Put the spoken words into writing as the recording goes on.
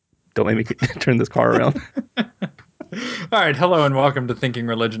Don't make me turn this car around. All right, hello and welcome to Thinking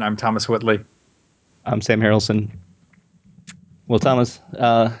Religion. I'm Thomas Whitley. I'm Sam Harrelson. Well, Thomas,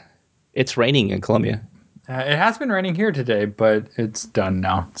 it's raining in Colombia. It has been raining here today, but it's done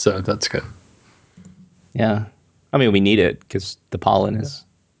now, so that's good. Yeah. I mean, we need it because the pollen is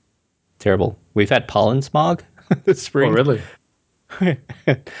terrible. We've had pollen smog this Oh, spring. really? Have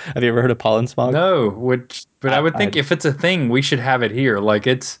you ever heard of pollen smog? No, but I would I think if it's a thing, we should have it here. Like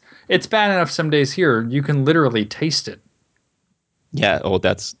it's bad enough some days here. You can literally taste it. Yeah. Oh,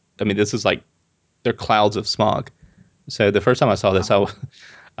 this is like, they're clouds of smog. So the first time I saw this,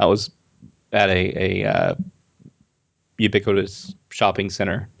 I was at a ubiquitous shopping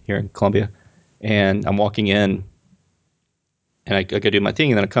center here in Colombia, and I'm walking in, and I go do my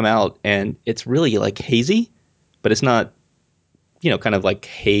thing, and then I come out, and it's really like hazy, but it's not, kind of like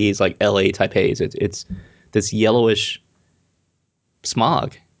haze, like LA type haze. It's this yellowish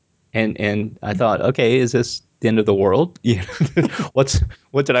smog, and I thought, okay, is this the end of the world? What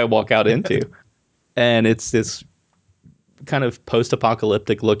did I walk out into? And it's this kind of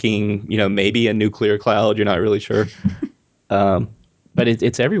post-apocalyptic looking, maybe a nuclear cloud. You're not really sure. But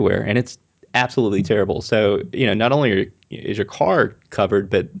it's everywhere, and it's absolutely terrible. So, not only is your car covered,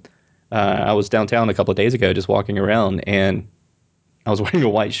 but I was downtown a couple of days ago just walking around, and I was wearing a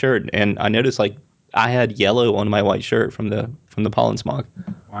white shirt, and I noticed like I had yellow on my white shirt from the pollen smog.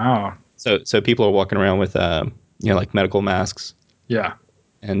 Wow. So people are walking around with like medical masks Yeah.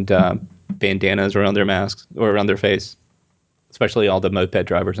 and bandanas around their masks or around their face, especially all the moped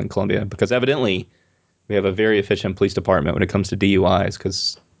drivers in Colombia, because evidently we have a very efficient police department when it comes to DUIs,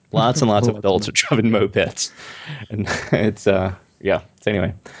 because lots and lots of adults are driving mopeds, and it's yeah. So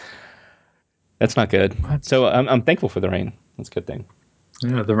anyway, that's not good. What? So I'm thankful for the rain. That's a good thing.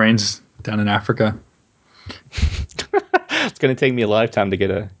 Yeah, the rain's down in Africa. It's gonna take me a lifetime to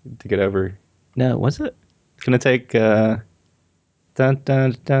get over. No, was it? It's gonna take dun, dun,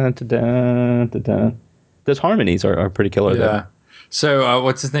 dun, dun, dun, dun, dun. Those harmonies are pretty killer though. Yeah. So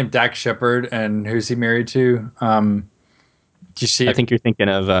what's his name? Dax Shepard, and who's he married to? Do you see I it? think you're thinking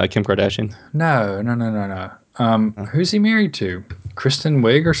of Kim Kardashian. No, no, no, no, no. Huh? Who's he married to? Kristen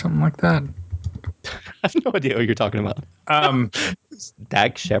Wiig or something like that? I have no idea what you're talking about. Um,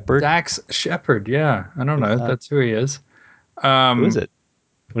 Dak Shepard. Dax Shepard. Yeah, I don't Who's know. that? That's who he is. Who is Um, it?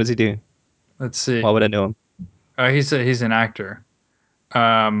 What does he do? let's see. Why would I know him? He's an actor.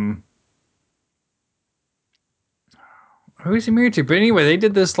 Um, who is he married to? But anyway, they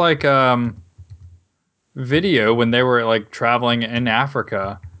did this like video when they were like traveling in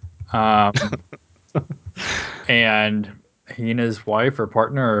Africa, um, and he and his wife or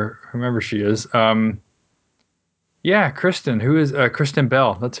partner or whomever she is. Yeah, Kristen. Who is Kristen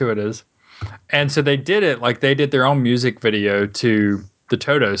Bell? That's who it is. And so they did it like they did their own music video to the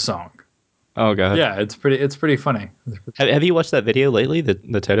Toto song. Oh God. Yeah, it's pretty funny. Have you watched that video lately?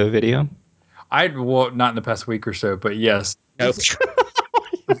 The Toto video? I well not in the past week or so, but yes, No.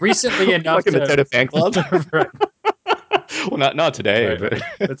 recently enough Like in the to Toto fan club? right, Well, not today, right, but right.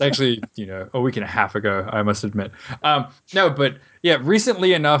 It's actually a week and a half ago. I must admit. No, but yeah,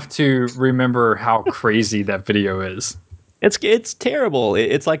 recently enough to remember how crazy that video is. it's terrible.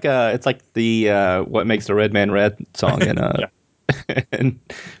 It's like the "What Makes the Red Man Red" song in Yeah. and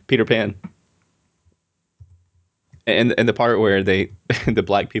Peter Pan, and the part where they the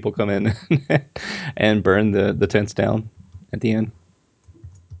black people come in and burn the tents down at the end.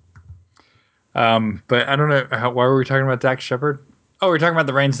 But I don't know why were we talking about Dax Shepard? Oh, we're talking about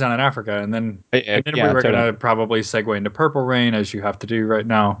the rains down in Africa, and then we Yeah, were Toto. gonna probably segue into Purple Rain as you have to do right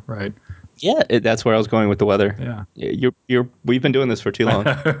now, right? Yeah, that's where I was going with the weather. Yeah. We've been doing this for too long.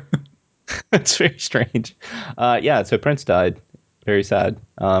 It's very strange. Yeah, so Prince died. Very sad.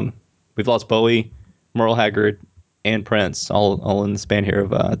 We've lost Bowie, Merle Haggard, and Prince all in the span here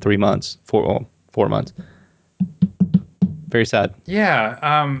of 3 months, 4 months. Very sad.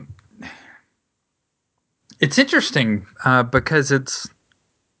 Yeah, it's interesting because it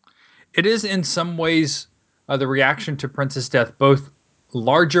is in some ways the reaction to Prince's death both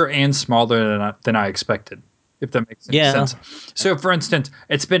larger and smaller than I expected, if that makes any Yeah, sense. So, for instance,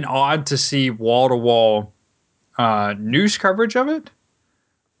 it's been odd to see wall to wall news coverage of it.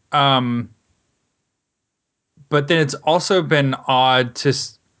 Um, but then it's also been odd to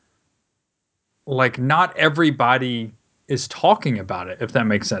like not everybody is talking about it, if that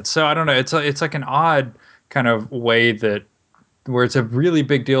makes sense. So I don't know. It's like an odd kind of way that where it's a really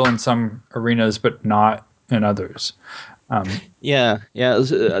big deal in some arenas, but not in others. yeah.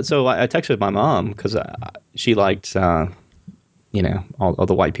 So I texted my mom because she liked, all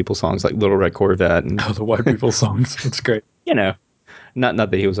the white people songs like Little Red Corvette and Oh, the white people songs. That's great. you know, not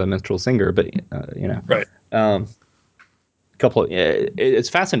that he was a minstrel singer, but Right. couple. It's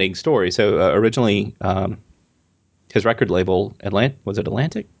a fascinating story. So originally, his record label, was it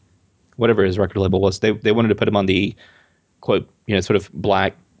Atlantic? Whatever his record label was, they wanted to put him on the quote, sort of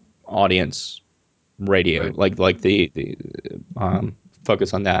black audience radio, Right. like the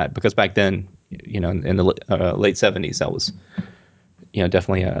focus on that, because back then, in the late '70s, that was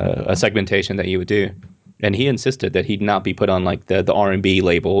definitely a segmentation that you would do, and he insisted that he'd not be put on like the R&B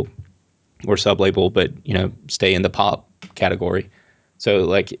label or sub label, but stay in the pop category. So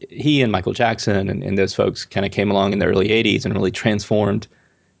like he and Michael Jackson and those folks kind of came along in the early '80s and really transformed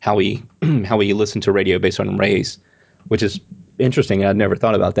how we how we listen to radio based on race, which is interesting. I'd never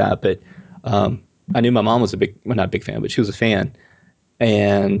thought about that, but I knew my mom was not a big fan, but she was a fan,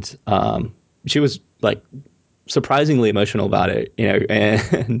 and she was like surprisingly emotional about it,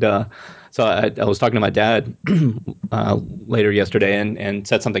 and so I was talking to my dad later yesterday and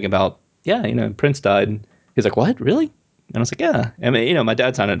said something about, yeah, Prince died. And he's like, what, really? And I was like, yeah. I mean, my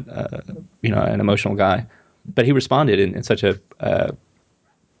dad's not an emotional guy, but he responded in such a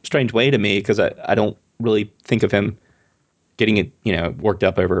strange way to me because I don't really think of him getting it, worked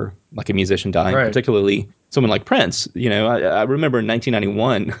up over like a musician dying, Right. particularly someone like Prince. I remember in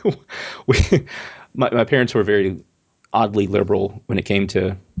 1991, we, my parents were very oddly liberal when it came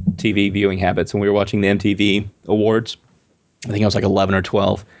to TV viewing habits, and we were watching the MTV Awards. I think I was like 11 or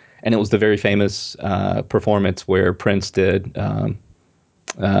 12, and it was the very famous performance where Prince did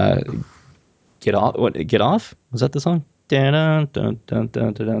 "Get Off." What, "Get Off"? Was that the song? Dun, dun, dun, dun,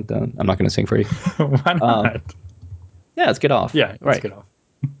 dun, dun, dun. I'm not going to sing for you. Why not? Yeah, it's "Get Off." Yeah, let's Right. get off.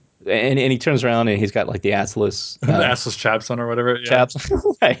 And he turns around and he's got like the assless The assless chaps on or whatever. Yeah. chaps,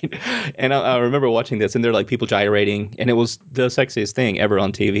 right? And I remember watching this, and they're like people gyrating, and it was the sexiest thing ever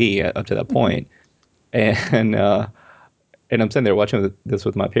on TV up to that point. And and I'm sitting there watching this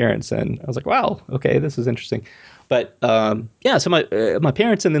with my parents, and I was like, wow, okay, this is interesting. But yeah, so my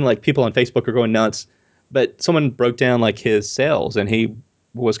parents and then like people on Facebook are going nuts. But someone broke down like his sales, and he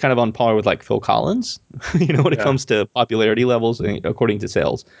was kind of on par with like Phil Collins, when it Yeah. comes to popularity levels according to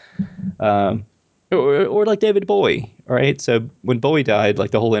sales. Um, or like David Bowie, right? So when Bowie died,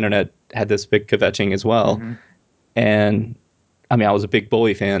 like the whole internet had this big kvetching as well. Hmm. And I mean, I was a big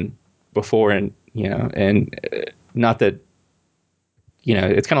Bowie fan before, and not that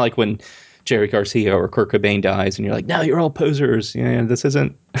it's kind of like when Jerry Garcia or Kurt Cobain dies, and you're like, no, you're all posers. This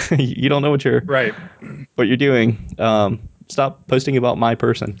isn't. You don't know Right. what you're doing. Stop posting about my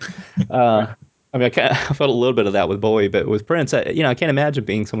person. Uh, Right. I mean, I felt a little bit of that with Bowie, but with Prince, I can't imagine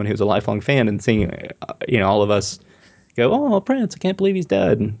being someone who's a lifelong fan and seeing, all of us go, "Oh, Prince, I can't believe he's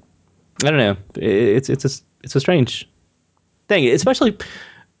dead." And I don't know. It's a strange thing, especially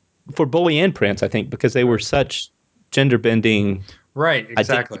for Bowie and Prince. I think because they were Right. such gender bending, Right. identity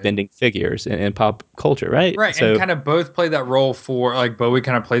Exactly. bending figures in pop culture, right? Right, and So kind of both played that role for like Bowie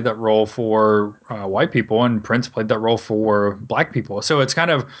kind of played that role for white people, and Prince played that role for black people. So it's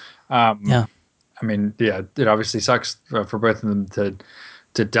kind of, um, yeah, I mean, yeah, it obviously sucks for both of them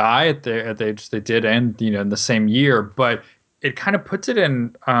to die at the age they did, and in the same year. But it kind of puts it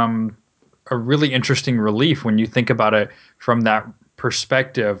in a really interesting relief when you think about it from that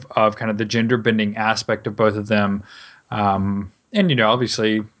perspective of kind of the gender bending aspect of both of them, and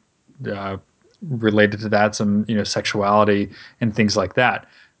obviously uh, related to that, some sexuality and things like that.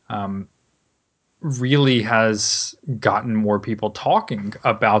 Really has gotten more people talking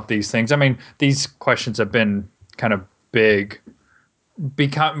about these things. I mean, these questions have been kind of big,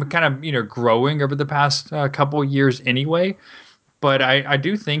 become kind of growing over the past couple years anyway. But I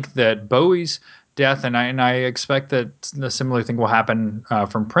do think that Bowie's death, and I expect that a similar thing will happen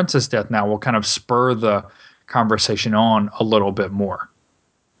from Prince's death. Now will kind of spur the conversation on a little bit more.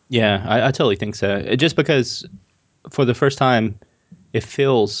 yeah, I totally think so. Just because for the first time, it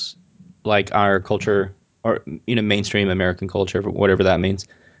feels like our culture, or mainstream American culture, whatever that means,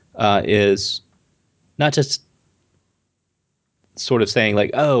 is not just sort of saying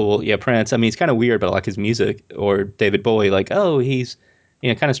like, oh, well, yeah, Prince. I mean, it's kind of weird, but I like his music. Or David Bowie, like, oh, he's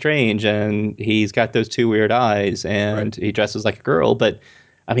kind of strange, and he's got those two weird eyes, Right. and he dresses like a girl. But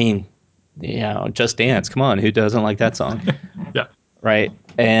I mean, Just Dance. Come on, who doesn't like that song, Yeah. right?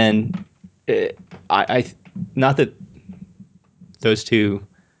 And I not that those two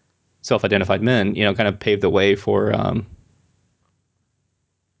self-identified men, kind of paved the way for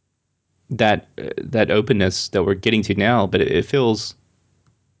that openness that we're getting to now. But it feels,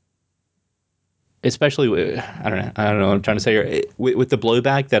 especially I don't know what I'm trying to say here, with the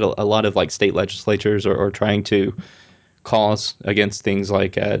blowback that a lot of like state legislatures are trying to cause against things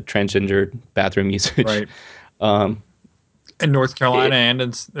like transgender bathroom usage. Right. in North Carolina It,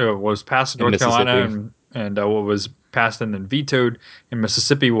 and was passed in in North Carolina Mississippi. and what was passed and then vetoed in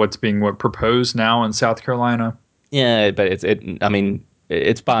Mississippi. What's being proposed now in South Carolina? Yeah, but I mean,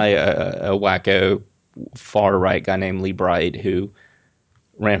 it's by a wacko far right guy named Lee Bright who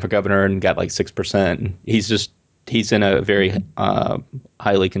ran for governor and got like 6%. He's in a very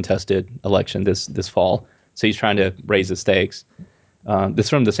highly contested election this fall, so he's trying to raise the stakes. This is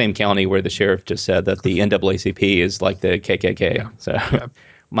from the same county where the sheriff just said that the NAACP is like the KKK. Yeah, So yeah,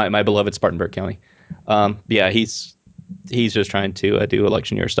 my beloved Spartanburg County. Yeah, he's just trying to do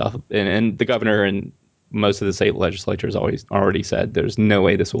election year stuff, and the governor and most of the state legislatures always already said there's no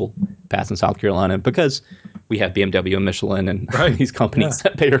way this will pass in South Carolina because we have BMW and Michelin and right. these Yeah, companies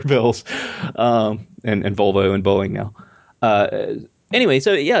that pay our bills, and Volvo and Boeing now. Anyway,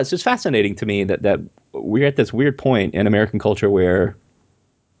 so yeah, it's just fascinating to me that we're at this weird point in American culture where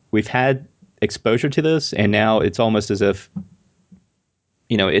we've had exposure to this, and now it's almost as if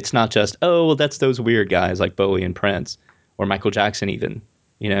it's not just, oh, well, that's those weird guys like Bowie and Prince or Michael Jackson, even,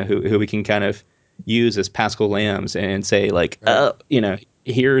 who we can kind of use as Pascal Lambs and say, like, right,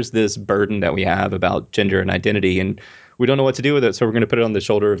 here's this burden that we have about gender and identity, and we don't know what to do with it, so we're going to put it on the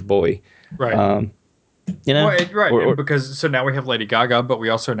shoulder of Bowie. right. Um, you know, Well, right, or, and or because so now we have Lady Gaga, but we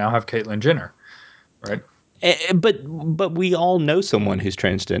also now have Caitlyn Jenner, right? but we all know someone who's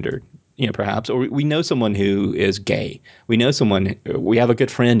transgendered, perhaps, or we know someone who is gay. We have a good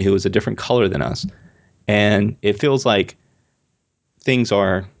friend who is a different color than us, and it feels like things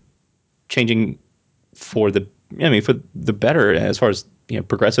are changing for the for the better as far as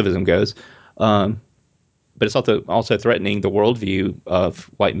progressivism goes. But it's also threatening the worldview of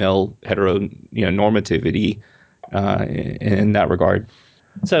white male heteronormativity in that regard.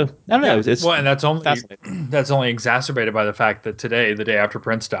 So I don't know. Yeah. It's Well, and that's only fascinating. that's only exacerbated by the fact that today, the day after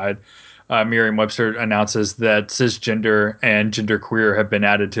Prince died, Merriam-Webster announces that cisgender and genderqueer have been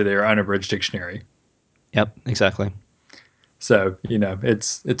added to their unabridged dictionary. Yep, exactly. So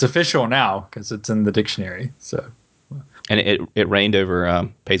it's official now because it's in the dictionary. So And it rained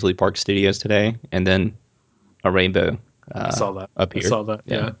over Paisley Park Studios today, and then a rainbow I saw that. I appeared. saw that.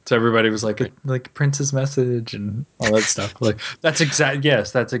 Yeah. Yeah. So everybody was like Prince's message and all that stuff. Like that's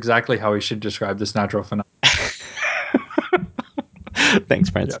exactly how we should describe this natural phenomenon. Thanks,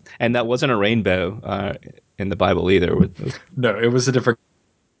 Yeah. Prince. And that wasn't a rainbow in the Bible either. No, it was a different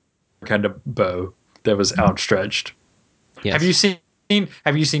kind of bow that was outstretched. Have you Yes. seen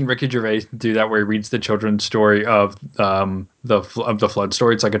Have you seen Ricky Gervais do that where he reads the children's story of the flood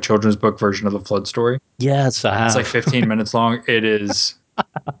story? It's like a children's book version of the flood story. Yes, I It's like have. 15 minutes long. It is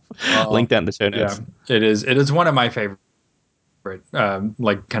Link that in the show yeah, notes. it is one of my favorite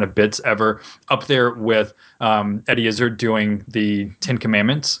like kind of bits ever, up there with Eddie Izzard doing the 10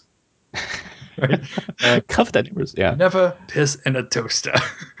 Commandments, right? Cover that numbers. Yeah. Never piss in a toaster.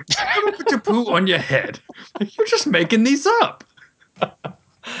 Never put your poo on your head. You're just making these up.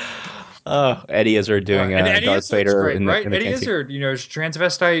 Oh, Eddie Izzard doing And Eddie Darth Izzard's Vader great, in the right? Eddie canteen. Izzard, is a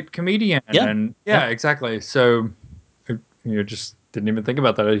transvestite comedian, Yeah. and Yeah. yeah, exactly. So, just didn't even think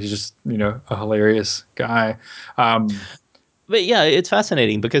about that. He's just, a hilarious guy. Um, But yeah, it's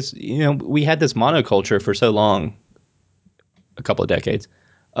fascinating because we had this monoculture for so long, a couple of decades,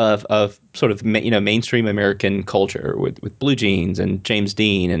 of sort of mainstream American culture with Blue Jeans and James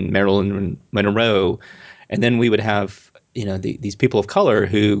Dean and Marilyn Monroe, and then we would have these people of color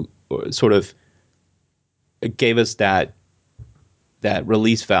who sort of gave us that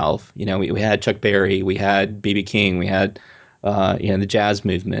release valve. We had Chuck Berry, we had BB King, we had the jazz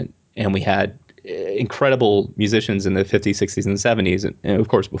movement, and we had incredible musicians in the 50s, 60s, and 70s, and of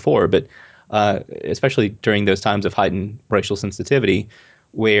course before, but especially during those times of heightened racial sensitivity,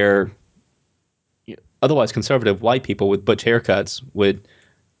 where otherwise conservative white people with butch haircuts would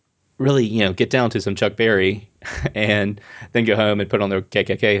really, get down to some Chuck Berry and then go home and put on their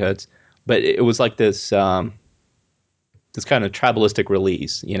KKK hoods. But it was like this kind of tribalistic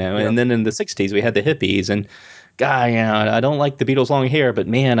release, yeah, And then in the 60s, we had the hippies, and God, I don't like the Beatles' long hair, but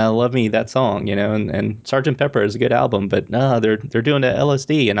man, I love me that song, And Sergeant Pepper is a good album, but no, they're doing the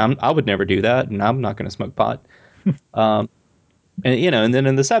LSD, and I would never do that, and I'm not going to smoke pot. And then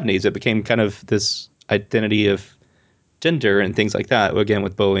in the 70s, it became kind of this identity of gender and things like that. Again,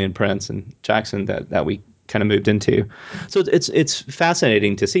 with Bowie and Prince and Jackson, that we kind of moved into. So it's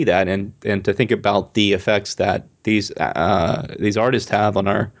fascinating to see that and to think about the effects that these artists have on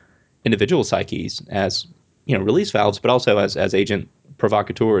our individual psyches as release valves, but also as agent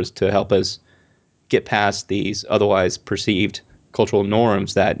provocateurs to help us get past these otherwise perceived cultural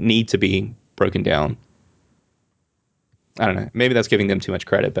norms that need to be broken down. I don't know. Maybe that's giving them too much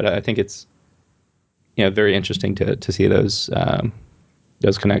credit, but I think very interesting to see those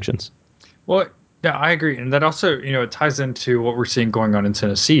connections. Well, yeah, I agree, and that also it ties into what we're seeing going on in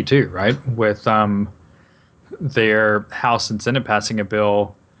Tennessee too, right? With their House and Senate passing a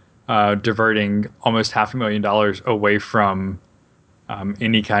bill diverting almost $500,000 away from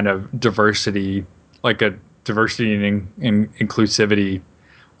any kind of diversity, like a diversity and inclusivity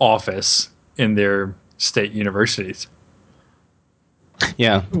office in their state universities,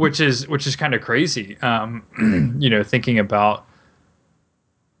 Yeah, which is kind of crazy. Thinking about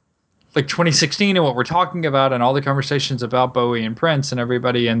like 2016 and what we're talking about and all the conversations about Bowie and Prince and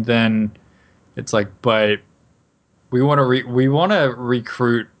everybody, and then it's like, but we want to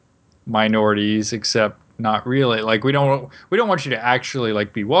recruit minorities, except not really. Like we don't want you to actually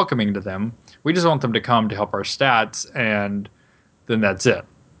like be welcoming to them. We just want them to come to help our stats, and then that's it.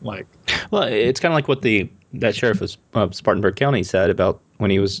 Like, well, it's kind of like what that sheriff of Spartanburg County said about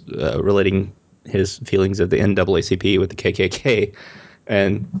when he was relating his feelings of the NAACP with the KKK,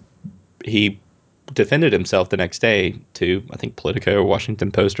 and he defended himself the next day to, I think, Politico or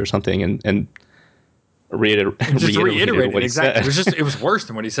Washington Post or something, and just reiterated reiterated what he exactly. said. It was worse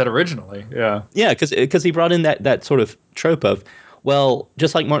than what he said originally. Yeah. Yeah, because he brought in that sort of trope of, well,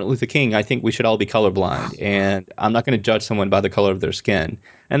 just like Martin Luther King, I think we should all be colorblind, and I'm not going to judge someone by the color of their skin.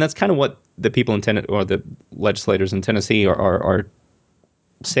 And that's kind of what the people in Tennessee, or the legislators in Tennessee are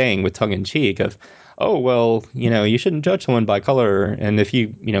saying with tongue in cheek of, oh, well, you shouldn't judge someone by color, and if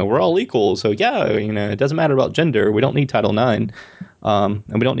we're all equal, so yeah, it doesn't matter about gender. We don't need Title IX, and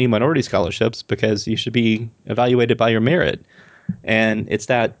we don't need minority scholarships because you should be evaluated by your merit. And it's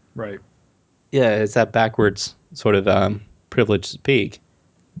that, Right. yeah, it's that backwards sort of privilege speak,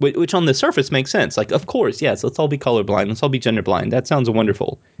 which on the surface makes sense. Like, of course, yes, let's all be colorblind, let's all be gender blind. That sounds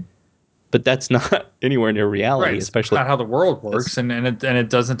wonderful, but that's not anywhere near Right. reality, It's especially. not how the world That's, works, and it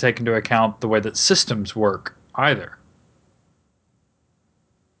doesn't take into account the way that systems work either.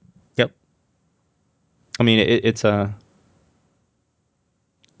 yep. I mean, it's a.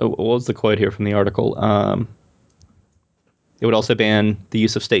 What was the quote here from the article? It would also ban the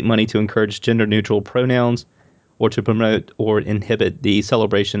use of state money to encourage gender neutral pronouns or to promote or inhibit the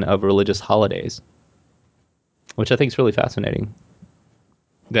celebration of religious holidays, which I think is really fascinating.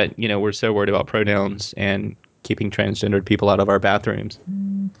 That, we're so worried about pronouns and keeping transgendered people out of our bathrooms.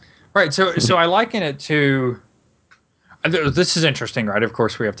 Right. So I liken it to. This is interesting, right? Of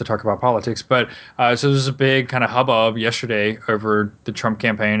course, we have to talk about politics, but so there's a big kind of hubbub yesterday over the Trump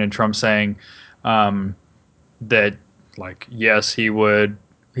campaign and Trump saying that, like, yes, he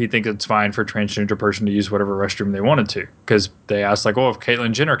thinks it's fine for a transgender person to use whatever restroom they wanted to, because they asked like, oh, if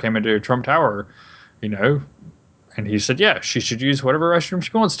Caitlyn Jenner came into Trump Tower, you know, and he said, yeah, she should use whatever restroom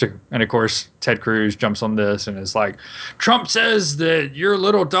she wants to. And of course, Ted Cruz jumps on this and is like, Trump says that your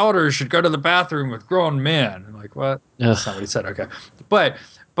little daughter should go to the bathroom with grown men. I'm like, what? That's not what he Ugh. said. Okay. But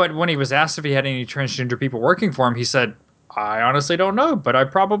when he was asked if he had any transgender people working for him, he said, I honestly don't know, but I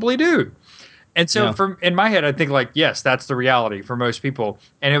probably do. And so Yeah. from in my head, I think like, yes, that's the reality for most people.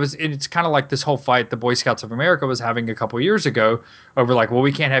 And it's kind of like this whole fight the Boy Scouts of America was having a couple years ago over like, well,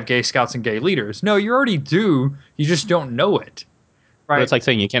 we can't have gay scouts and gay leaders. No, you already do. You just don't know it. But Right. it's like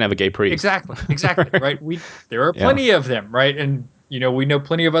saying you can't have a gay priest. Exactly. Right. There are Yeah. plenty of them. Right. And we know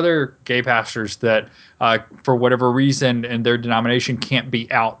plenty of other gay pastors that for whatever reason in their denomination can't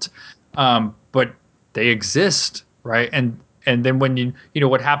be out. But they exist. Right. And then when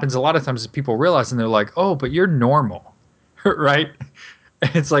what happens a lot of times is people realize and they're like, oh, but you're normal. Right.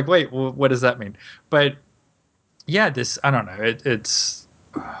 And it's like, wait, well, what does that mean? But yeah, I don't know. It's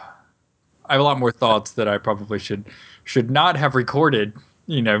I have a lot more thoughts that I probably should not have recorded,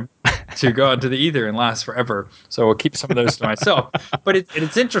 to go out to the ether and last forever. So I'll keep some of those to myself. But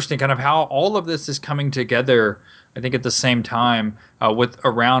it's interesting, kind of how all of this is coming together. I think at the same time with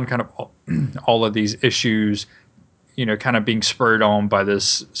around kind of all of these issues, kind of being spurred on by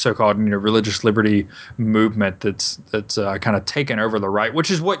this so-called religious liberty movement that's kind of taken over the right,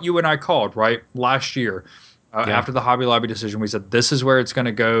 which is what you and I called right last year. Yeah. After the Hobby Lobby decision, we said this is where it's going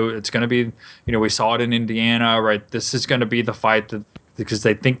to go. It's going to be, we saw it in Indiana, right? This is going to be the fight because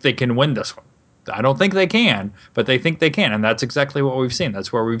they think they can win this one. I don't think they can, but they think they can, and that's exactly what we've seen.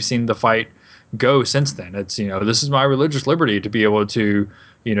 That's where we've seen the fight go since then. It's this is my religious liberty to be able to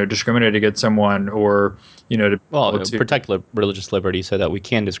discriminate against someone or to be able Well, to. protect religious liberty so that we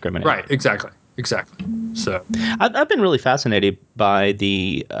can discriminate. Right, exactly. So I've been really fascinated by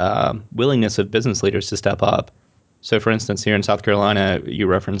the willingness of business leaders to step up. So, for instance, here in South Carolina, you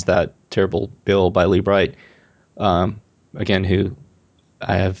referenced that terrible bill by Lee Bright, again, who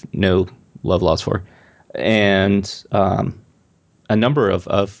I have no love lost for, and a number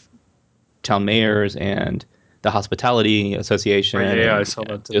of town mayors and the Hospitality Right, Association yeah, I and saw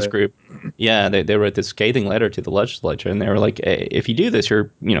that this today. group. Yeah, they wrote this scathing letter to the legislature, and they were like, hey, "If you do this,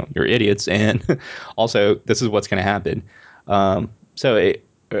 you're idiots, and also this is what's going to happen." So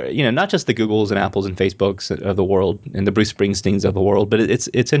not just the Googles and Apples and Facebooks of the world and the Bruce Springsteens of the world, but it's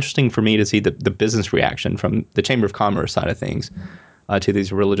interesting for me to see the business reaction from the Chamber of Commerce side of things to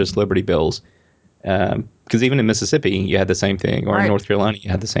these religious liberty bills. Because even in Mississippi, you had the same thing, or in Right. North Carolina, you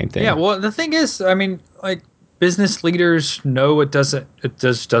had the same Yeah, thing. well, the thing is, I mean, like business leaders know it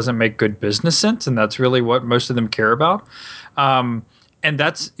just doesn't make good business sense, and that's really what most of them care about. Um, and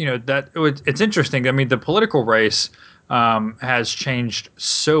that's it's interesting. I mean, the political race has changed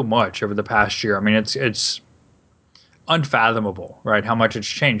so much over the past year. I mean, it's unfathomable, right? How much it's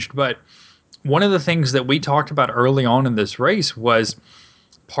changed. But one of the things that we talked about early on in this race was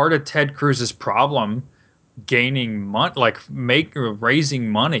part of Ted Cruz's problem gaining money, like raising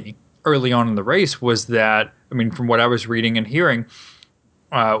money early on in the race was that, I mean, from what I was reading and hearing,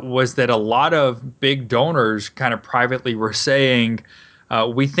 was that a lot of big donors kind of privately were saying,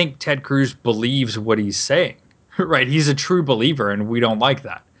 we think Ted Cruz believes what he's saying, right? He's a true believer, and we don't like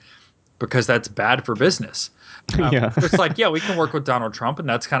that because that's bad for business. Yeah. It's like, yeah, we can work with Donald Trump, and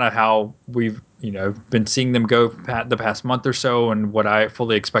that's kind of how we've been seeing them go the past month or so, and what I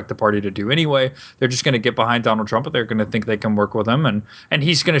fully expect the party to do anyway. They're just going to get behind Donald Trump, but they're going to think they can work with him, and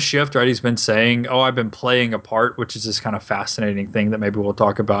he's going to shift, right? He's been saying, "Oh, I've been playing a part," which is this kind of fascinating thing that maybe we'll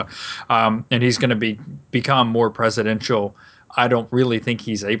talk about, and he's going to become more presidential. I don't really think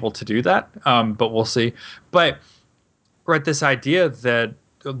he's able to do that, but we'll see. But right, this idea that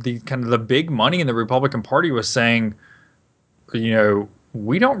the kind of the big money in the Republican Party was saying, we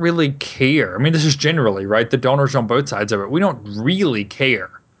don't really care. I mean, this is generally right. The donors on both sides of it, we don't really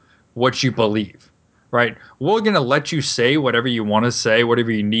care what you believe, right? We're going to let you say whatever you want to say, whatever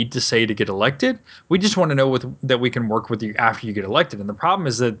you need to say to get elected. We just want to know that we can work with you after you get elected. And the problem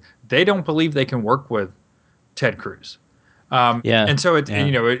is that they don't believe they can work with Ted Cruz. Yeah. And so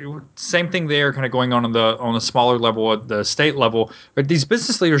Yeah. same thing there, kind of going on the smaller level at the state level. But these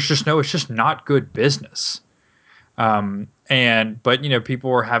business leaders just know it's just not good business. But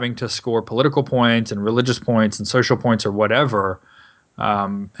people are having to score political points and religious points and social points or whatever.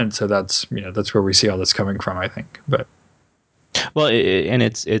 And so that's where we see all this coming from, I think. But Well, and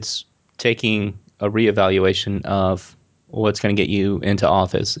it's taking a reevaluation of what's going to get you into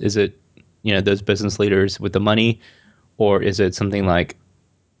office. Is it those business leaders with the money, or is it something like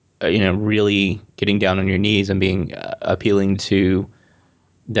really getting down on your knees and being appealing to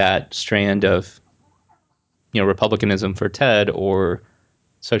that strand of republicanism for Ted or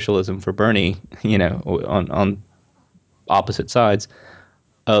socialism for Bernie, on opposite sides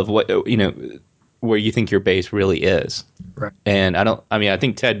of what where you think your base really is. right, And I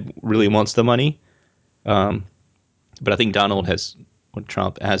think Ted really wants the money, but I think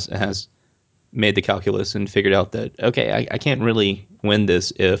Trump has made the calculus and figured out that okay, I can't really win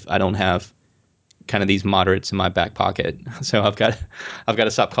this if I don't have kind of these moderates in my back pocket. So I've got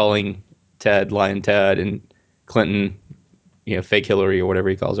to stop calling Ted Lion Ted and Clinton, fake Hillary or whatever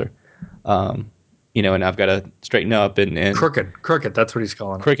he calls her. And I've got to straighten up and crooked. That's what he's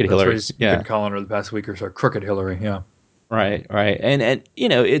calling her. crooked That's what Hillary. he's been Yeah. calling her the past week or so. Crooked Hillary. Yeah. Right, right. And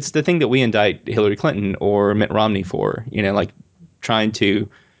it's the thing that we indict Hillary Clinton or Mitt Romney for, like trying to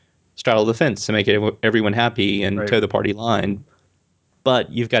straddle the fence to make everyone happy and Right. toe the party line.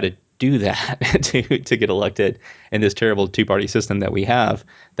 But you've got to do that to get elected in this terrible two-party system that we have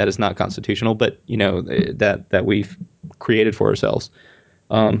that is not constitutional, but that we've created for ourselves.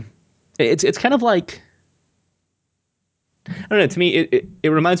 It's kind of like, I don't know, to me it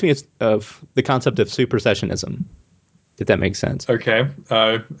reminds me of the concept of supersessionism, if that makes sense. Okay.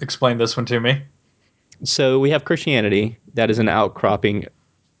 Explain this one to me. So we have Christianity that is an outcropping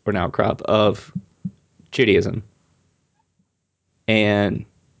or an outcrop of Judaism. And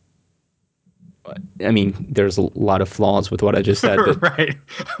I mean, there's a lot of flaws with what I just said, but Right.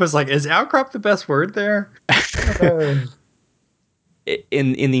 I was like, is outcrop the best word there?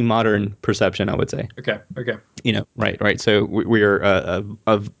 in the modern perception, I would say, Okay. Okay. right, right. So we are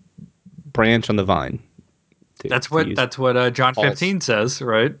a branch on the vine, to use That's what John Paul's 15 says,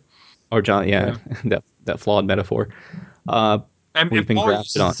 right? or John, yeah, Yeah. that flawed metaphor. Uh, And we've been Paul grafted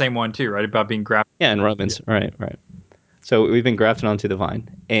uses the on, same one too, right? About being grafted. yeah, in Yeah. Romans, right, right. So we've been grafted onto the vine,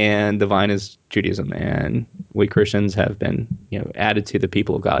 and the vine is Judaism, and we Christians have been, added to the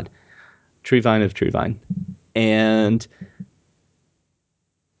people of God, true vine of true vine, and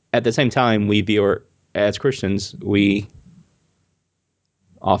at the same time, as Christians, we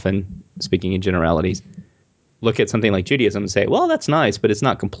often, speaking in generalities, look at something like Judaism and say, "Well, that's nice, but it's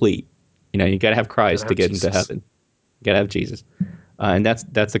not complete." You got to have Gotta Christ to have get into Jesus. heaven. You got to have Jesus, and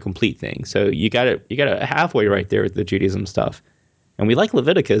that's a complete thing. So you got to halfway right there with the Judaism stuff. And we like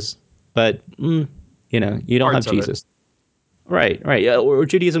Leviticus, but you don't have Parts of it. Jesus. Right, right. Yeah, or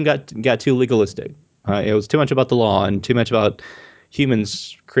Judaism got too legalistic. It was too much about the law and too much about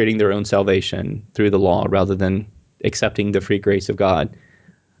humans creating their own salvation through the law rather than accepting the free grace of God.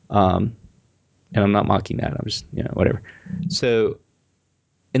 And I'm not mocking that. I'm just whatever. So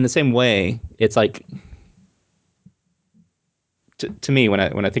in the same way, it's like to me when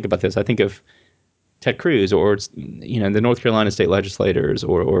I think about this, I think of Ted Cruz or the North Carolina state legislators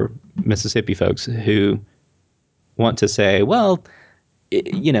or Mississippi folks who want to say, well,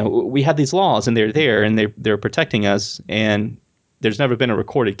 we have these laws and they're there and they're protecting us, and there's never been a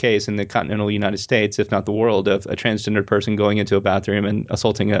recorded case in the continental United States, if not the world, of a transgender person going into a bathroom and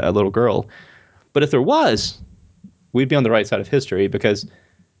assaulting a little girl. But if there was, we'd be on the right side of history, because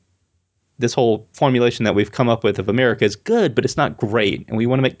this whole formulation that we've come up with of America is good, but it's not great. And we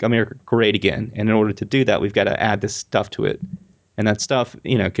want to make America great again. And in order to do that, we've got to add this stuff to it. And that stuff,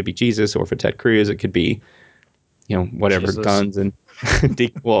 it could be Jesus, or for Ted Cruz, it could be, whatever, Jesus. guns and,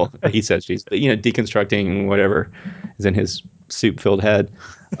 well, he says Jesus, but, deconstructing whatever is in his soup filled head.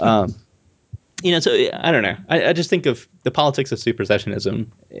 So I don't know. I just think of the politics of supersessionism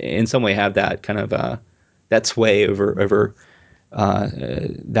in some way have that kind of, that sway over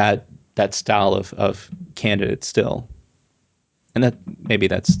that style of candidate still. And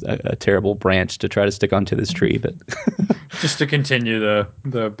that's a terrible branch to try to stick onto this tree, but Just to continue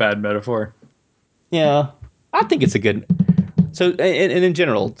the bad metaphor. yeah, I think it's a good. So, and in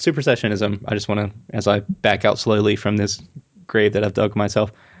general, supersessionism, I just want to, as I back out slowly from this grave that I've dug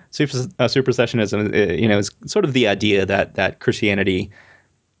myself, supersessionism, is sort of the idea that Christianity,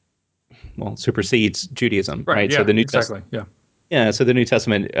 well, supersedes Judaism, Right. right? So Yeah. the New Testament. Exactly. Yeah. Yeah, so the New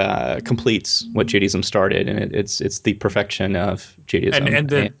Testament completes what Judaism started, and it's the perfection of And Judaism.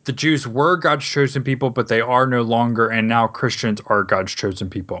 and And the Jews were God's chosen people, but they are no longer, and now Christians are God's chosen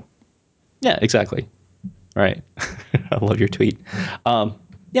people. yeah, exactly. Right. I love your tweet.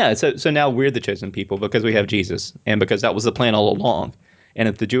 Yeah, so now we're the chosen people because we have Jesus, and because that was the plan all along. And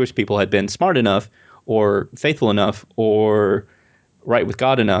if the Jewish people had been smart enough, or faithful enough, or right with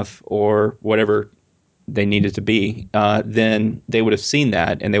God enough, or whatever they needed to be, then they would have seen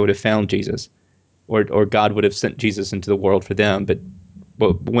that and they would have found Jesus, or God would have sent Jesus into the world for them. But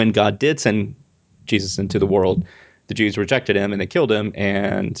when God did send Jesus into the world, the Jews rejected him and they killed him.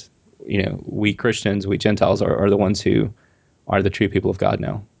 And we Christians, we Gentiles, are the ones who are the true people of God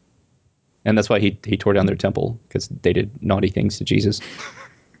now. And that's why he tore down their temple, because they did naughty things to Jesus.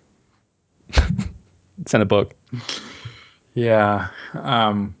 It's in a book. Yeah.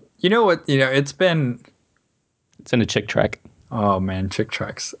 You know what? It's been. It's in a Chick track. Oh man, chick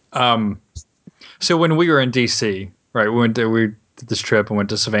tracks. So when we were in DC, right? We did this trip and went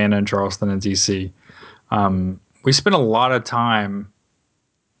to Savannah and Charleston and DC. We spent a lot of time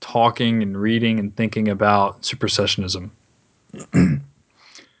talking and reading and thinking about supersessionism.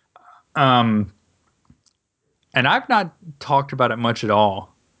 And I've not talked about it much at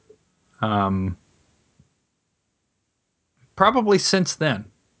all. Probably since then.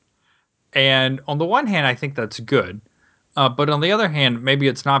 And on the one hand, I think that's good. But on the other hand, maybe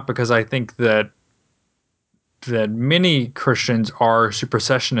it's not, because I think that many Christians are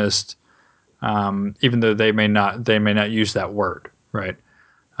supersessionist, even though they may not use that word, right?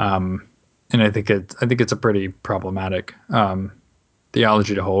 And I think it's a pretty problematic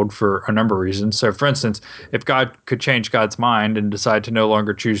theology to hold for a number of reasons. So, for instance, if God could change God's mind and decide to no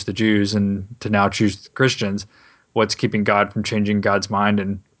longer choose the Jews and to now choose the Christians, what's keeping God from changing God's mind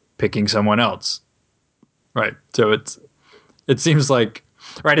and picking someone else? Right. So it seems like,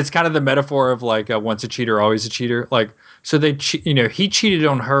 right, it's kind of the metaphor of like once a cheater, always a cheater. Like, so he cheated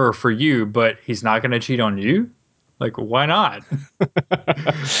on her for you, but he's not going to cheat on you. Like, why not?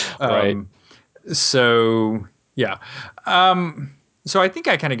 Right. So yeah. So I think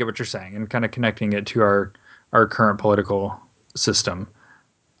I kind of get what you're saying, and kind of connecting it to our current political system.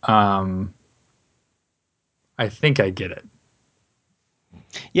 I think I get it.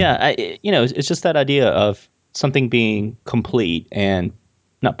 Yeah, it's just that idea of something being complete and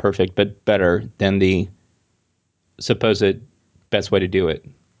not perfect, but better than the supposed best way to do it.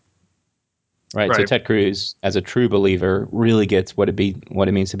 Right. So Right. Ted Cruz, as a true believer, really gets what it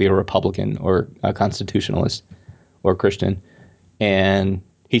means to be a Republican or a constitutionalist or a Christian, and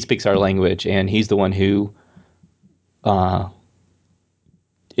he speaks our language, and he's the one who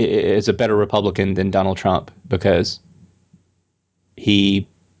is a better Republican than Donald Trump, because he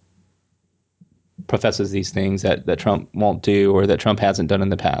professes these things that Trump won't do, or that Trump hasn't done in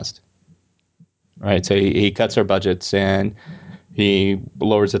the past. right? So he cuts our budgets and he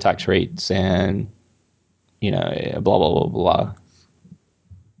lowers the tax rates and blah blah blah blah.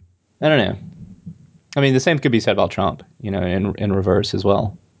 I don't know. I mean, the same could be said about Trump, in reverse as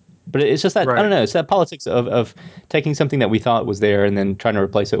well. But it's just that I don't Right. know. It's that politics of taking something that we thought was there and then trying to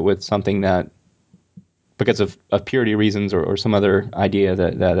replace it with something that, because of purity reasons or some other idea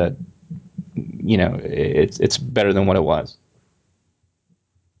that it's better than what it was.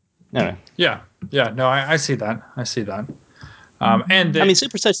 I don't know. Yeah. Yeah. No, I see that. I see that. And I mean, that, yeah.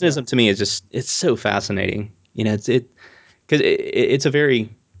 supersessionism to me is just it's so fascinating. Because it's a very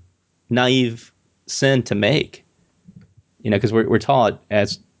naive sin to make. Because we're taught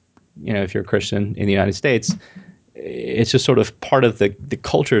as if you're a Christian in the United States, it's just sort of part of the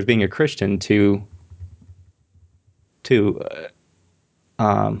culture of being a Christian to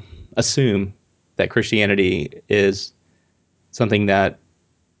assume that Christianity is something that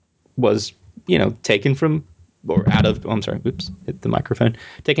was taken from or out of. Oh, I'm sorry, oops, hit the microphone.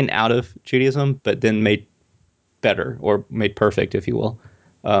 Taken out of Judaism, but then made better or made perfect, if you will,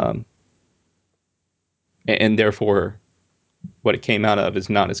 and therefore what it came out of is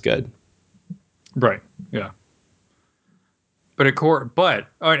not as good. Right. Yeah. But of course, but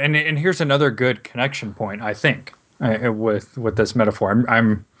and here's another good connection point. I think with this metaphor,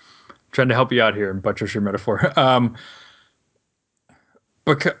 I'm trying to help you out here and buttress your metaphor.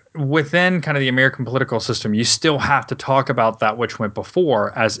 Because within kind of the American political system, you still have to talk about that which went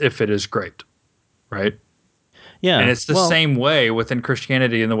before as if it is great, right? And Yeah, it's the well, same way within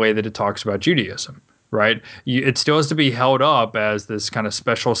Christianity in the way that it talks about Judaism, right? It still has to be held up as this kind of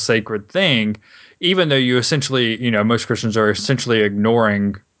special sacred thing, even though you essentially, most Christians are essentially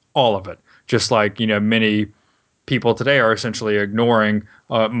ignoring all of it, just like, many people today are essentially ignoring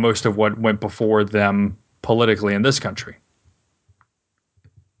most of what went before them politically in this country.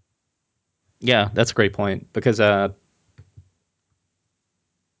 yeah, that's a great point because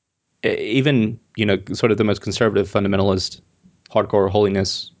even sort of the most conservative fundamentalist, hardcore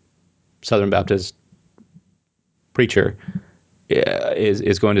holiness Southern Baptist preacher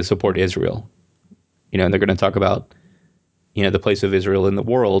is going to support Israel. And they're going to talk about the place of Israel in the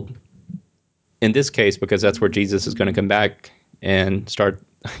world. In this case, because that's where Jesus is going to come back and start,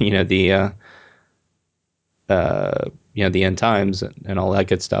 the the end times and all that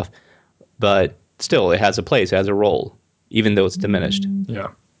good stuff. But still, it has a place, it has a role, even though it's diminished. Yeah.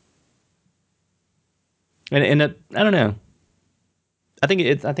 And I don't know. I think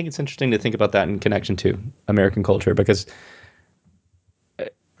it's interesting to think about that in connection to American culture because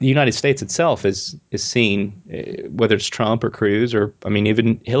the United States itself is seen, whether it's Trump or Cruz or I mean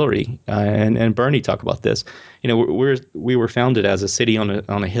even Hillary and Bernie talk about this. We were founded as a city on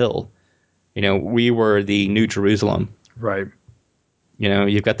a hill. We were the New Jerusalem. Right.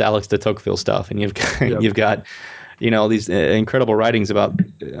 You've got the Alex de Tocqueville stuff, and you've got, Yep. you've got all these incredible writings about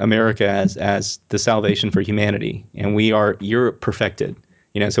America as the salvation for humanity, and we are Europe perfected.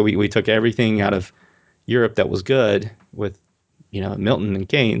 So we took everything out of Europe that was good with Milton and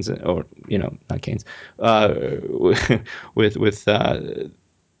Keynes, or not Keynes, with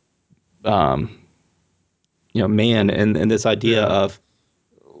man and this idea Yeah. of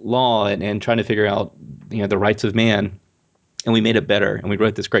law and trying to figure out the rights of man, and we made it better, and we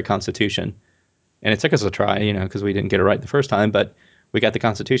wrote this great constitution. And it took us a try, because we didn't get it right the first time, but we got the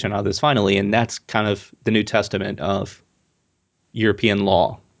Constitution out of this finally, and that's kind of the New Testament of European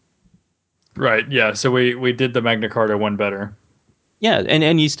law. Right. Yeah. So we did the Magna Carta one better. Yeah,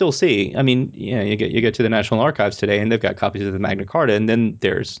 and you still see, I mean, you get to the National Archives today, and they've got copies of the Magna Carta, and then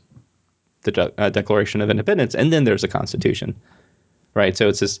there's the Declaration of Independence, and then there's the Constitution, right? So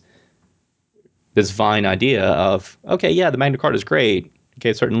it's this fine idea of, okay, yeah, the Magna Carta is great,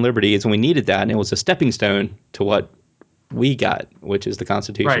 gave certain liberties, and we needed that, and it was a stepping stone to what we got, which is the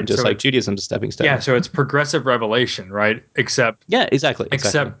Constitution, Right. just So like it's Judaism's a stepping yeah. stone. So it's progressive revelation, right? Yeah, exactly.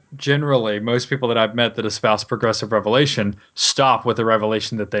 Except generally, most people that I've met that espouse progressive revelation stop with the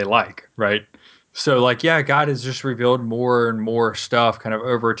revelation that they like, right? So, like, yeah, God has just revealed more and more stuff kind of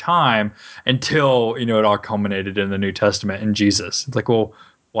over time until, it all culminated in the New Testament and Jesus. It's like, well,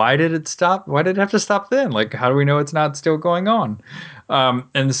 why did it stop? Why did it have to stop then? Like, how do we know it's not still going on?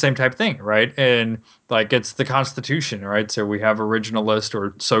 And the same type thing, right? And like, it's the Constitution, right? So we have originalists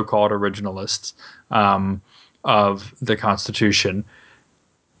or so called originalists of the Constitution,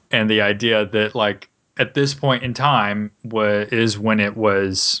 and the idea that like at this point in time is when it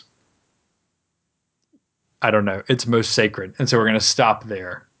was, I don't know, it's most sacred, and so we're going to stop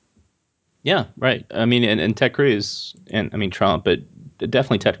there. Yeah, right. I mean, and Ted Cruz, and I mean Trump, but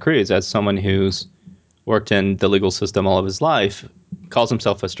definitely Ted Cruz, as someone who's worked in the legal system all of his life, calls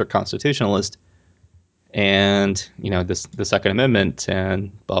himself a strict constitutionalist. and this the Second Amendment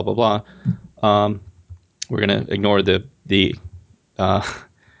and blah blah blah. We're going to ignore the uh,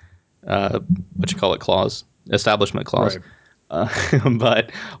 what you call it clause, establishment clause. Right. Uh,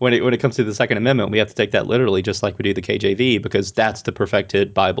 but when it comes to the Second Amendment, we have to take that literally, just like we do the KJV, because that's the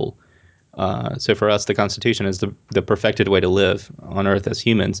perfected Bible. So for us, the Constitution is the perfected way to live on Earth as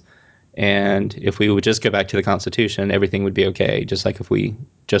humans. And if we would just go back to the Constitution, everything would be okay. Just like if we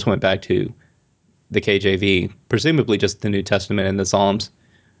just went back to the KJV, presumably just the New Testament and the Psalms,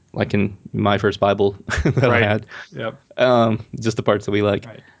 like in my first Bible that I Right. had, Yep. just the parts that we like,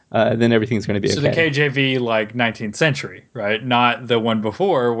 Right. then everything's going to be So the okay. KJV, like 19th century, right? Not the one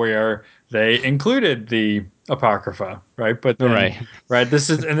before where they included the apocrypha, right? But then, Right. right, this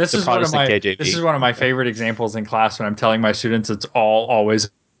The is one of Protestant my KJV. favorite examples in class when I'm telling my students it's all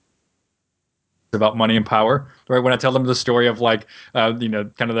always about money and power, right? When I tell them the story of like, kind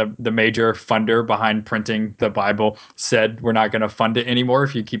of the major funder behind printing the Bible said we're not going to fund it anymore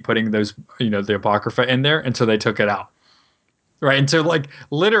if you keep putting those, the apocrypha in there, and so they took it out. Right. And so, like,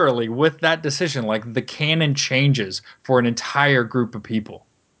 literally with that decision, like the canon changes for an entire group of people.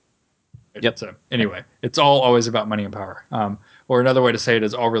 Right? Yep. So, anyway, it's all always about money and power. Or another way to say it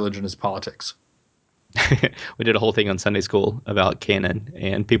is all religion is politics. We did a whole thing on Sunday school about canon,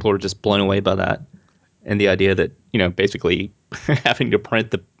 and people were just blown away by that, and the idea that basically having to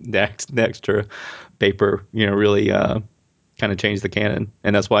print the extra paper, really kind of changed the canon.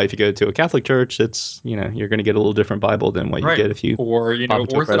 And that's why if you go to a Catholic church, it's you're going to get a little different Bible than what you Right. get if you Or, pop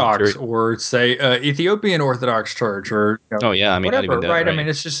into a Orthodox, Presbyterian. or say Ethiopian Orthodox Church, or, Oh yeah, I mean not even whatever. that, Right. I mean, right?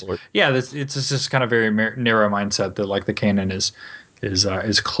 it's just, Lord. yeah, it's just kind of very narrow mindset that like the canon is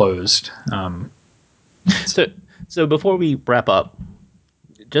closed. So so before we wrap up,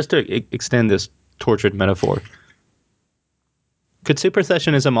 just to extend this tortured metaphor, could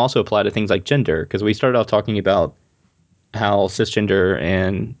supersessionism also apply to things like gender? Because we started off talking about how cisgender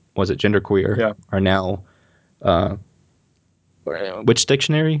and was it genderqueer Yeah. are now. Which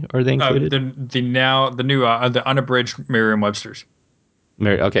dictionary are they included? The new the unabridged Merriam-Webster's.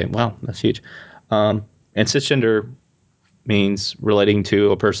 Mary. Okay, wow, that's huge. And cisgender means relating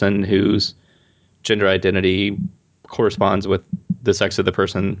to a person whose gender identity corresponds with the sex of the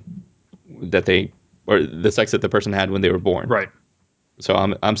person that they or the sex that the person had when they were born. Right. So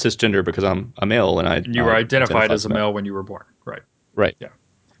I'm cisgender because I'm a male and And you were I identified identify as as a male. male when you were born. Right. Right. Yeah.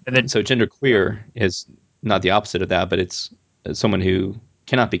 And then, So gender yeah, queer is not the opposite of that, but it's someone who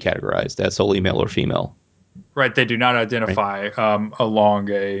cannot be categorized as solely male or female. right. They do not Right. identify along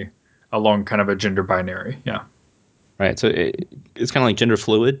kind of a gender binary. Yeah. Right. So it's kind of like gender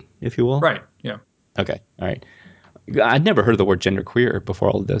fluid, if you will. Right. Yeah. Okay. All right. I'd never heard of the word gender queer before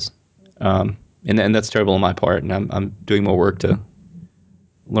all of this. And that's terrible on my part. And I'm doing more work to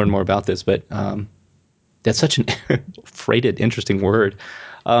learn more about this. But that's such an freighted, interesting word.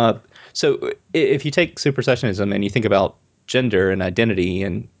 Uh, so if you take supersessionism and you think about gender and identity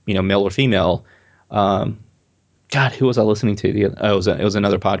and, male or female, God, who was I listening to? It was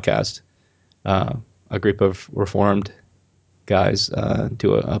another podcast. A group of reformed guys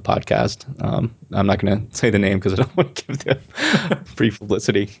do a podcast. I'm not going to say the name because I don't want to give them free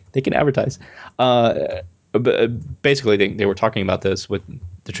publicity. They can advertise. But basically, they were talking about this with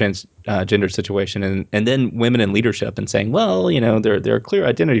the transgender situation, and then women in leadership, and saying, well, there are clear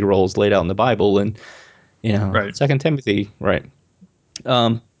identity roles laid out in the Bible, and Right. Second Timothy, right?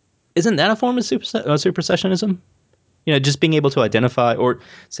 Isn't that a form of supersessionism? Just being able to identify or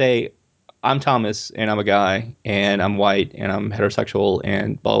say, I'm Thomas and I'm a guy and I'm white and I'm heterosexual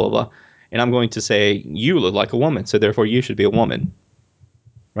and blah, blah, blah. And I'm going to say, you look like a woman, so therefore you should be a woman,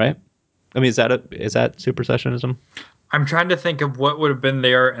 right? I mean, is that supersessionism? I'm trying to think of what would have been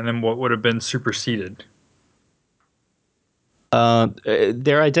there and then what would have been superseded.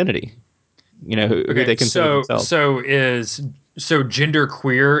 Their identity, who Okay. they consider So themselves. gender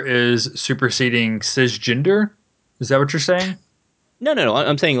queer is superseding cisgender. Is that what you're saying? No, no, no.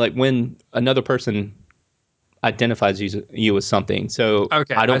 I'm saying like when another person identifies you as something. So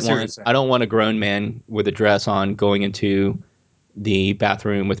Okay. I see what you're saying. I don't want a grown man with a dress on going into the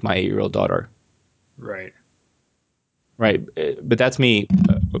bathroom with my 8-year-old daughter. Right. Right. But that's me.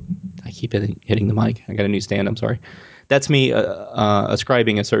 I keep hitting the mic. I got a new stand. I'm sorry. That's me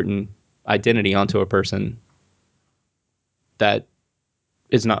ascribing a certain identity onto a person that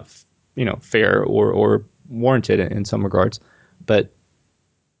is not, fair or warranted in some regards. But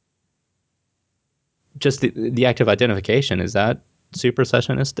just the act of identification, is that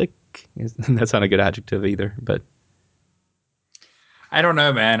supersessionistic? That's not a good adjective either. But I don't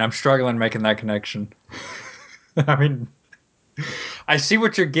know, man. I'm struggling making that connection. I mean, I see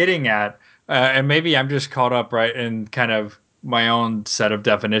what you're getting at. And maybe I'm just caught up right in kind of my own set of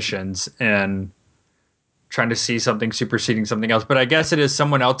definitions and trying to see something superseding something else. But I guess it is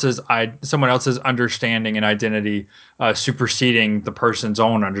someone else's understanding and identity superseding the person's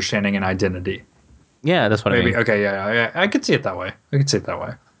own understanding and identity. Yeah, that's what I Maybe mean. okay, yeah, I could see it that way. I could see it that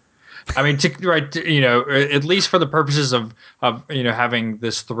way. I mean, at least for the purposes of having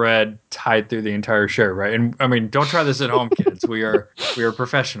this thread tied through the entire show, right? And I mean, don't try this at home, kids. We are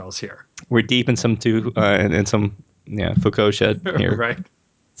professionals here, We're deep in some in some Foucault shit here. right?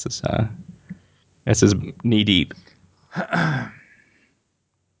 This is this is knee deep. I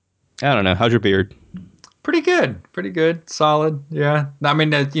don't know. How's your beard? Pretty good, solid. Yeah, I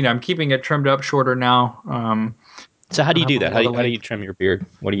mean, I'm keeping it trimmed up shorter now. So how do Don't you have do a that? lot of How do you length. trim your beard?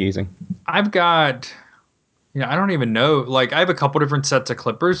 What are you using? I've got, I don't even know. Like, I have a couple different sets of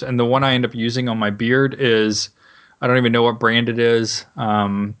clippers, and the one I end up using on my beard is, I don't even know what brand it is.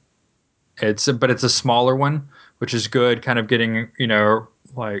 But it's a smaller one, which is good, kind of getting,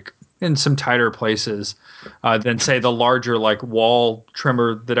 like in some tighter places than say the larger like wall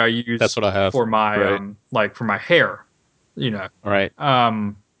trimmer that I That's use what I have. for my Right. for my hair, you know. All right.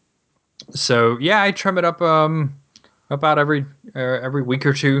 Um, so yeah, I trim it up about every week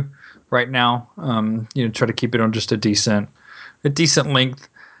or two right now. Try to keep it on just a decent length.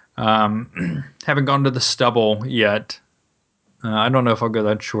 Haven't gone to the stubble yet. I don't know if I'll go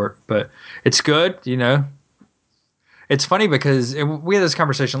that short, but it's good. It's funny because we had this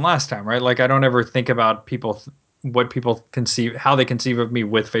conversation last time, right? Like I don't ever think about what people conceive, how they conceive of me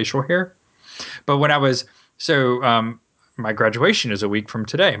with facial hair. But when I was so my graduation is a week from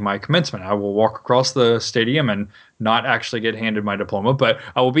today, my commencement. I will walk across the stadium and not actually get handed my diploma, but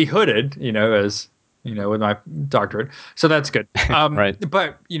I will be hooded, as with my doctorate. So that's good. Right.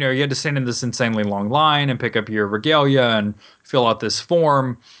 But you had to stand in this insanely long line and pick up your regalia and fill out this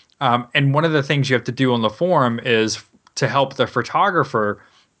form. And one of the things you have to do on the form is to help the photographer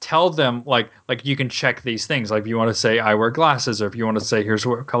tell them like you can check these things, like if you want to say I wear glasses, or if you want to say here's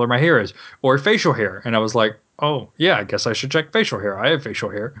what color my hair is, or facial hair. And I was like, oh yeah, I guess I should check facial hair. I have facial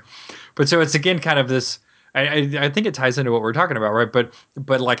hair. But so it's again kind of this, I think it ties into what we're talking about, right?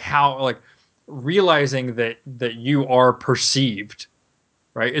 But like how, like realizing that you are perceived,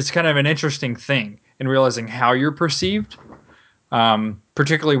 right? It's kind of an interesting thing in realizing how you're perceived,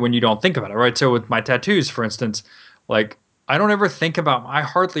 particularly when you don't think about it, right? So with my tattoos, for instance, like I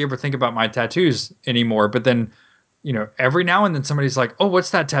hardly ever think about my tattoos anymore. But then, every now and then somebody's like, "Oh,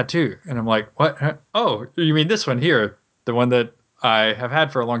 what's that tattoo?" And I'm like, "What? Huh? Oh, you mean this one here, the one that I have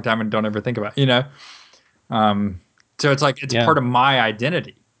had for a long time and don't ever think about." So it's like it's Yeah. part of my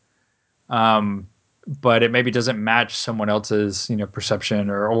identity, but it maybe doesn't match someone else's, perception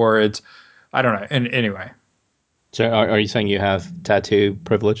or it's, I don't know. And anyway, So are you saying you have tattoo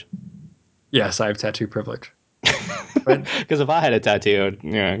privilege? yes, I have tattoo privilege, but Because if I had a tattoo,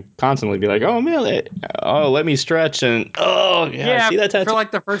 I'd constantly be like, "Oh man, let me stretch," and oh yeah, yeah, see that for tattoo?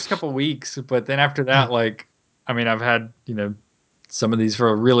 like the first couple weeks, but then after that, like, I mean, I've had some of these for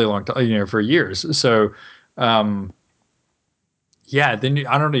a really long time, for years. So, um, yeah, then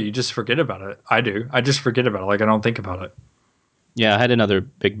I don't know, you just forget about it. I do. I just forget about it. Like I don't think about it. Yeah, I had another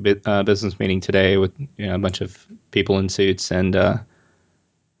big business meeting today with a bunch of people in suits, and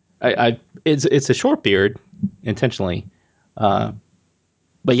I it's a short beard intentionally. Uh,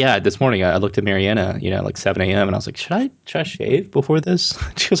 but yeah, this morning I looked at Mariana, like 7 a.m. and I was like, should I shave before this?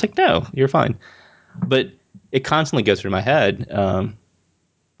 She was like, no, you're fine. But it constantly goes through my head.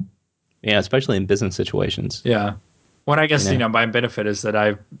 Yeah, especially in business situations. Yeah. What I You guess, know, my benefit is that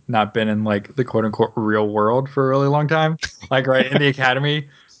I've not been in like the quote unquote real world for a really long time. Like right in the academy,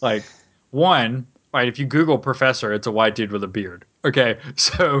 like one, right, if you Google professor, it's a white dude with a beard. Okay.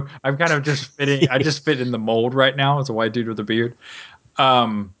 So I'm kind of I just fit in the mold right now as a white dude with a beard.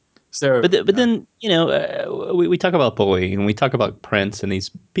 Um, so but then we talk about Bowie and we talk about Prince and these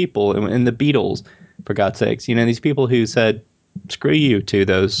people and the Beatles, for God's sakes, these people who said screw you to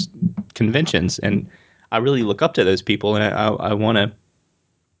those conventions, and I really look up to those people, and I want to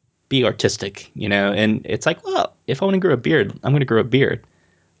be artistic, and it's like, well, if I want to grow a beard, I'm going to grow a beard.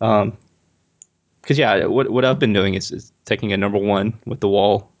 Because yeah, what I've been doing is taking a number one with the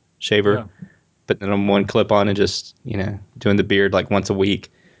wall shaver, yeah. putting the number one clip on, and just doing the beard like once a week.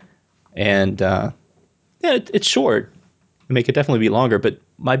 And yeah, it's short. I could definitely be longer, but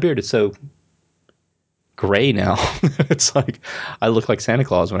my beard is so gray now. It's like I look like Santa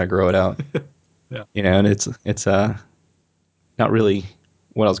Claus when I grow it out. Yeah. And it's not really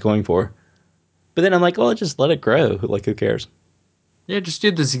what I was going for. But then I'm like, oh, just let it grow. Like, who cares? Yeah, just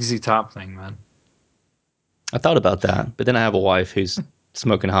do the ZZ Top thing, man. I thought about that, but then I have a wife who's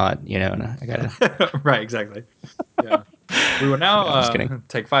smoking hot, and I gotta. Right, exactly. Yeah. We will now No, I'm just kidding.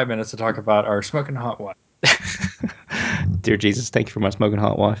 take 5 minutes to talk about our smoking hot wife. Dear Jesus, thank you for my smoking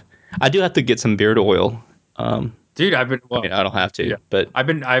hot wife. I do have to get some beard oil. Dude, I've been I mean, well, I don't have to, yeah. but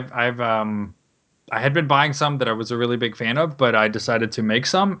I had been buying some that I was a really big fan of, but I decided to make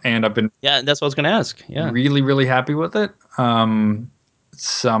some, and I've been yeah, that's what I was gonna ask. Yeah, really, really happy with it.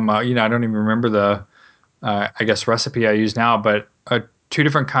 Some, I don't even remember the, I guess, recipe I use now, but two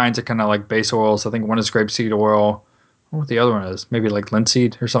different kinds of kind of like base oils. I think one is grapeseed oil. I don't know what the other one is. Maybe like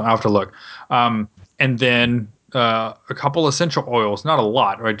linseed or something. I have to look. And then a couple essential oils, not a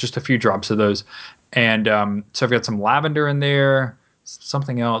lot, right? Just a few drops of those. And so I've got some lavender in there,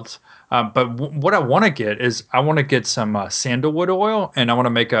 something else. But what I want to get is I want to get some sandalwood oil, and I want to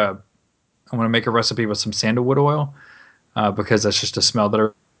make a recipe with some sandalwood oil because that's just a smell that I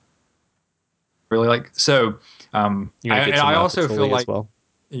really like. So you're gonna get and some I also feel patchouli as like, well.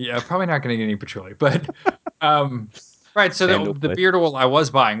 yeah, probably not going to get any patchouli, but right. So the Sandalwood. beard oil I was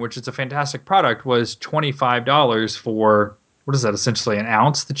buying, which is a fantastic product, was $25 for what is that? Essentially an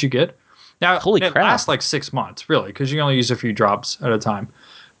ounce that you get. Now Holy it lasts crap! like 6 months, really, because you only use a few drops at a time.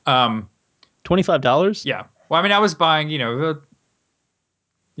 $25? Yeah. Well, I mean, I was buying,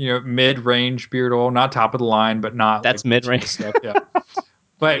 mid-range beard oil, not top of the line, but not like That's the mid cheapest range. stuff. Yeah.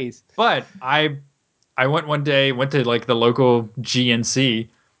 But Jeez. but I went one day, went to like the local GNC,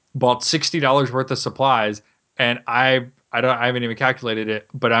 bought $60 worth of supplies, and I haven't even calculated it,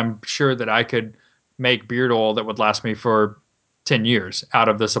 but I'm sure that I could make beard oil that would last me for 10 years out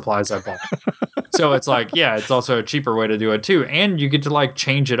of the supplies I bought. So it's like, yeah, it's also a cheaper way to do it too. And you get to like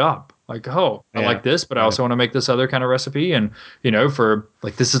change it up. Like, oh, I Yeah. like this, but I Right. also want to make this other kind of recipe. And, for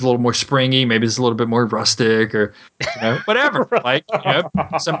like, this is a little more springy. Maybe it's a little bit more rustic or, whatever. Like,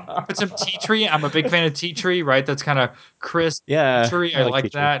 put some tea tree. I'm a big fan of tea tree, right? That's kind of crisp tea Yeah, tree. I I like like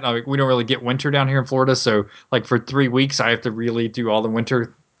teacher. that. Like, we don't really get winter down here in Florida. So, like, for 3 weeks, I have to really do all the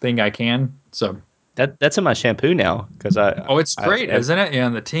winter thing I can. So, That's in my shampoo now because oh, it's great, isn't it? Yeah,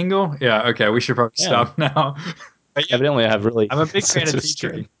 and the tingle. Yeah, okay, we should probably yeah, stop now. But yeah, evidently I have really I'm a big fan of sensitive tea skin.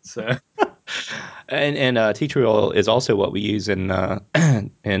 tree. So And tea tree oil is also what we use in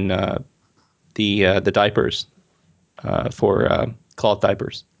in the diapers for cloth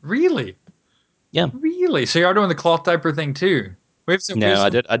diapers. really, Yeah. really, so you're doing the cloth diaper thing too. We have No, I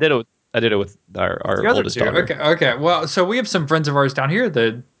some did. I did it with the our other oldest two. daughter. Okay, okay. Well, so we have some friends of ours down here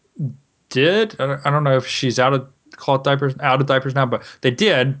that did. I don't know if she's out of diapers now, but they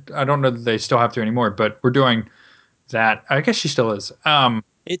did. I don't know that they still have to anymore. But we're doing that. I guess she still is.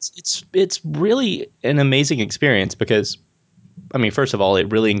 It's really an amazing experience because I mean, first of all,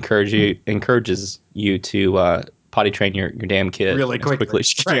 it really encourages you to potty train your damn kid Really as quickly quickly,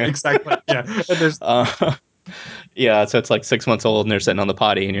 as you right? can. Exactly. Yeah, and there's uh, yeah, so it's like 6 months old and they're sitting on the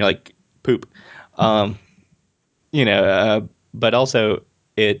potty and you're like poop, um, you know. But also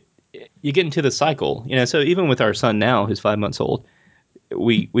it you get into the cycle, So even with our son now, who's 5 months old,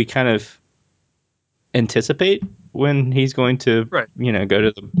 we kind of anticipate when he's going to right. go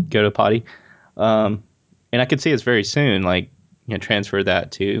to potty, um, and I could see it's very soon, like transfer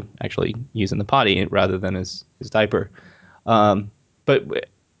that to actually using the potty rather than his diaper. But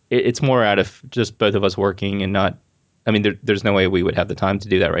it's more out of just both of us working and not. I mean, there's no way we would have the time to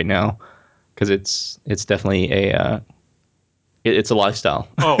do that right now because it's definitely it's a lifestyle,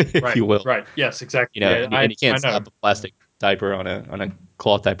 Oh, if right, you will. right. Yes, exactly. Yeah, And you I can't know. slap a plastic diaper on a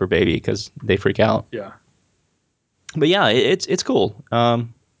cloth diaper baby because they freak out. Yeah. But yeah, it's cool.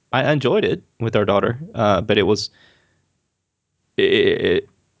 I enjoyed it with our daughter, but it,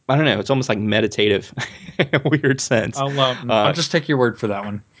 I don't know. It's almost like meditative in a weird sense. I'll Uh, just take your word for that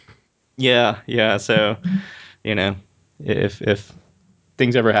one. yeah, yeah. So you know, if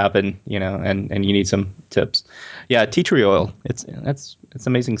things ever happen, and you need some tips, yeah, tea tree oil. It's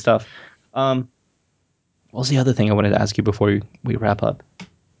amazing stuff. Um, what was the other thing I wanted to ask you before we wrap up?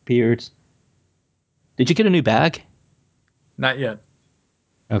 Beards. Did you get a new bag? Not yet.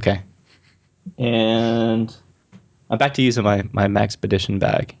 Okay. And I'm back to using my Maxpedition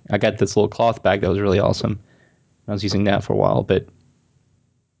bag. I got this little cloth bag that was really awesome. I was using that for a while,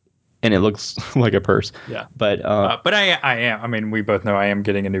 and it looks like a purse. Yeah. But But I am. I mean, we both know I am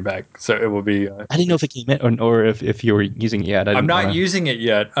getting a new bag, so it will be. I didn't know if it came in or if you were using it yet. I I'm didn't want not to. using it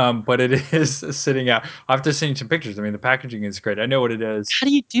yet, but it is sitting out. I've just seen some pictures. I mean, the packaging is great. I know what it is, How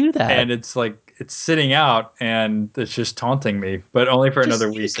do you do that? and it's like it's sitting out, and it's just taunting me, but only for another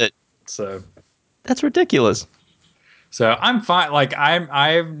Just use week. it. So, That's ridiculous. so I'm fine. Like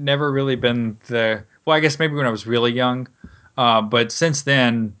I've never really been the. Well, I guess maybe when I was really young, but since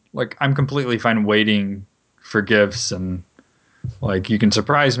then, like I'm completely fine waiting for gifts and Like you can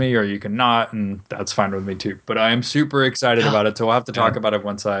surprise me or you can not, and that's fine with me too. But I am super excited about it, so we'll have to Yeah. talk about it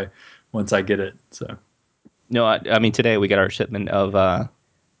once I get it. So No, I mean today we got our shipment of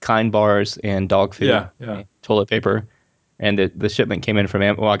Kind bars and dog food, yeah, yeah, and toilet paper, and the shipment came in from.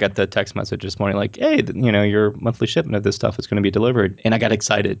 Well, I got the text message this morning like, "Hey, your monthly shipment of this stuff is going to be delivered," and I got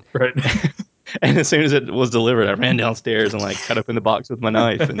excited. right. And as soon as it was delivered, I ran downstairs and like cut open the box with my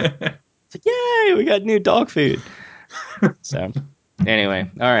knife, and it's like, "Yay, we got new dog food!" So, anyway,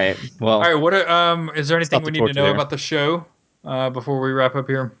 all right. All Well, right, what is there anything stop we the need to torture know there. about the show before we wrap up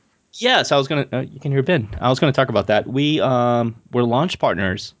here? Yes, I was gonna. You can hear Ben. I was gonna talk about that. We're launch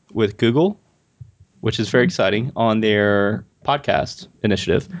partners with Google, which is very exciting on their podcast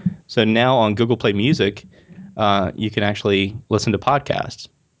initiative. So now on Google Play Music, you can actually listen to podcasts,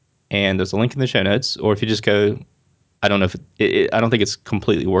 and there's a link in the show notes. Or if you just go, I don't know if I don't think it's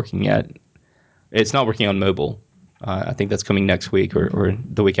completely working yet. It's not working on mobile. I think that's coming next week or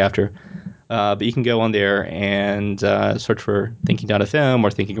the week after. But you can go on there and search for Thinking.fm or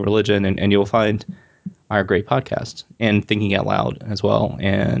Thinking Religion, and you'll find our great podcast and Thinking Out Loud as well.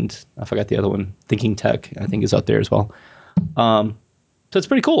 And I forgot the other one, Thinking Tech, I think is out there as well. So it's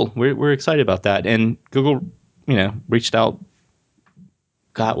pretty cool. We're excited about that. And Google, reached out.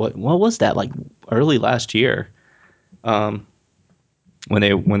 God, what was that like early last year when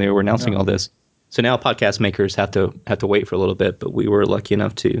they were announcing Yeah. all this? So now podcast makers have to wait for a little bit, but we were lucky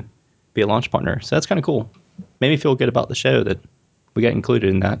enough to be a launch partner. So that's kind of cool. Made me feel good about the show that we got included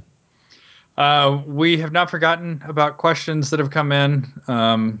in that. We have not forgotten about questions that have come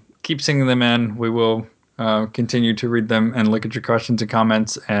in. Keep sending them in. We will continue to read them and look at your questions and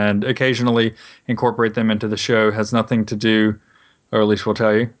comments and occasionally incorporate them into the show. Has nothing to do, or at least we'll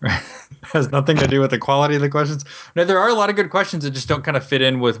tell you, has nothing to do with the quality of the questions. No, there are a lot of good questions that just don't kind of fit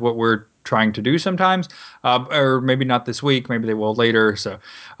in with what we're trying to do sometimes, or maybe not this week. Maybe they will later. So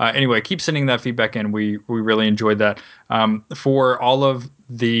anyway, keep sending that feedback in. We really enjoyed that. For all of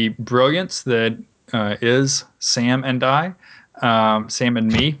the brilliance that is Sam and I, Sam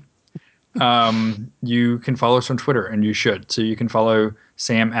and me, you can follow us on Twitter, and you should. So you can follow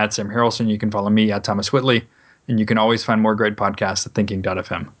Sam at Sam Harrelson. You can follow me at Thomas Whitley. And you can always find more great podcasts at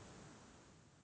thinking.fm.